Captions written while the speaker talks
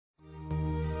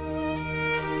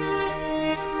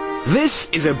This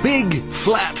is a big,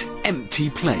 flat, empty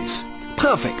place.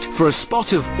 Perfect for a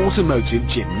spot of automotive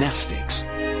gymnastics.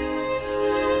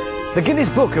 The Guinness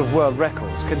Book of World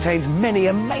Records contains many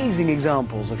amazing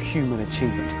examples of human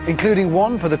achievement, including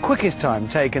one for the quickest time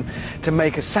taken to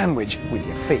make a sandwich with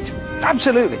your feet.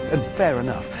 Absolutely, and fair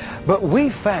enough. But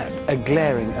we found a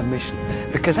glaring omission,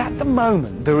 because at the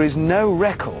moment there is no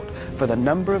record for the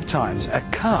number of times a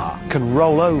car can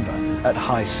roll over at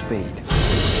high speed.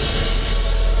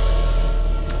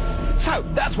 So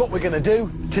that's what we're going to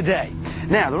do today.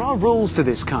 Now, there are rules to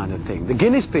this kind of thing. The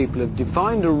Guinness people have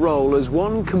defined a roll as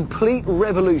one complete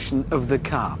revolution of the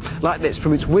car. Like this,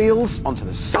 from its wheels, onto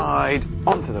the side,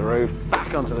 onto the roof,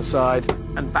 back onto the side,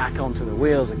 and back onto the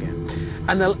wheels again.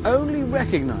 And they'll only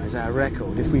recognise our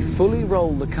record if we fully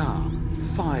roll the car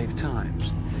 5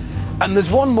 times. And there's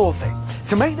one more thing.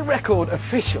 To make the record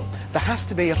official, there has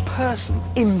to be a person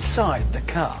inside the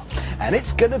car. And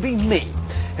it's going to be me,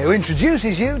 who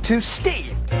introduces you to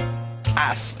Steve,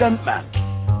 our stuntman.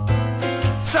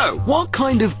 So, what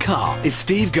kind of car is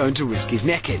Steve going to risk his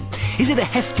neck in? Is it a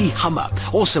hefty Hummer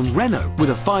or some Renault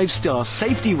with a 5-star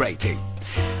safety rating?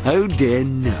 Oh dear,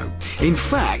 no. In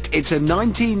fact, it's a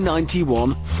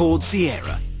 1991 Ford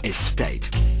Sierra Estate.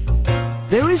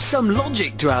 There is some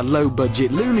logic to our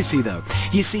low-budget lunacy, though.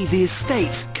 You see, the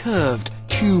Estate's curved,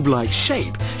 tube-like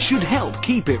shape should help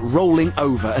keep it rolling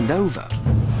over and over.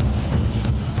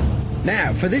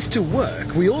 Now, for this to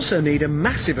work, we also need a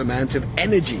massive amount of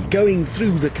energy going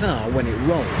through the car when it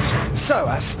rolls. So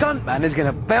our stuntman is going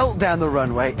to belt down the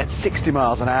runway at 60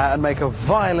 miles an hour and make a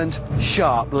violent,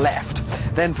 sharp left.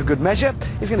 Then, for good measure,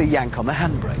 he's going to yank on the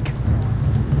handbrake.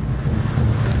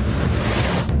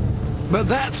 But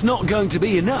that's not going to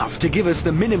be enough to give us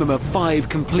the minimum of 5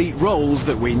 complete rolls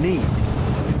that we need.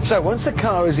 So once the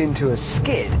car is into a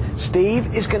skid,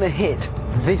 Steve is going to hit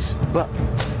this button.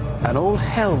 And all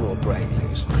hell will break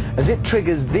loose as it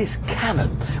triggers this cannon,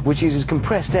 which uses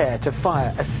compressed air to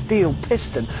fire a steel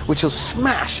piston which will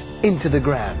smash into the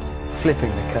ground,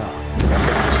 flipping the car.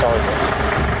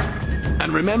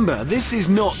 And remember, this is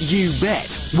not you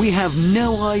bet. We have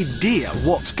no idea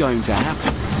what's going to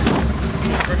happen.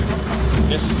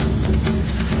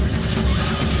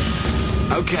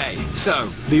 Okay, so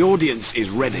the audience is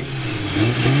ready.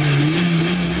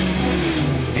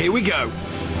 Here we go.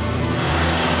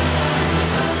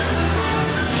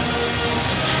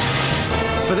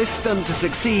 For this stunt to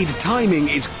succeed, timing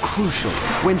is crucial.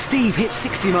 When Steve hits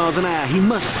 60 miles an hour, he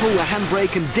must pull the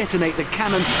handbrake and detonate the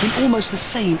cannon in almost the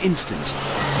same instant.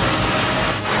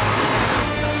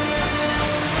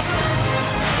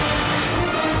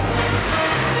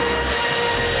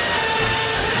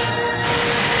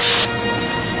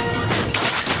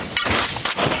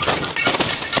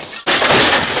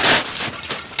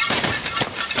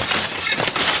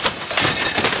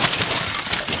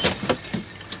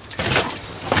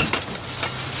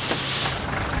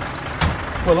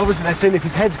 Well, obviously they're seeing if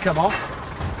his head's come off.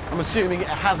 I'm assuming it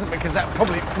hasn't, because that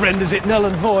probably renders it null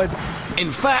and void. In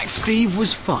fact, Steve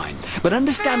was fine, but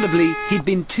understandably, he'd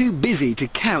been too busy to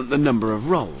count the number of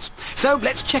rolls. So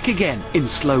let's check again in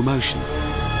slow motion.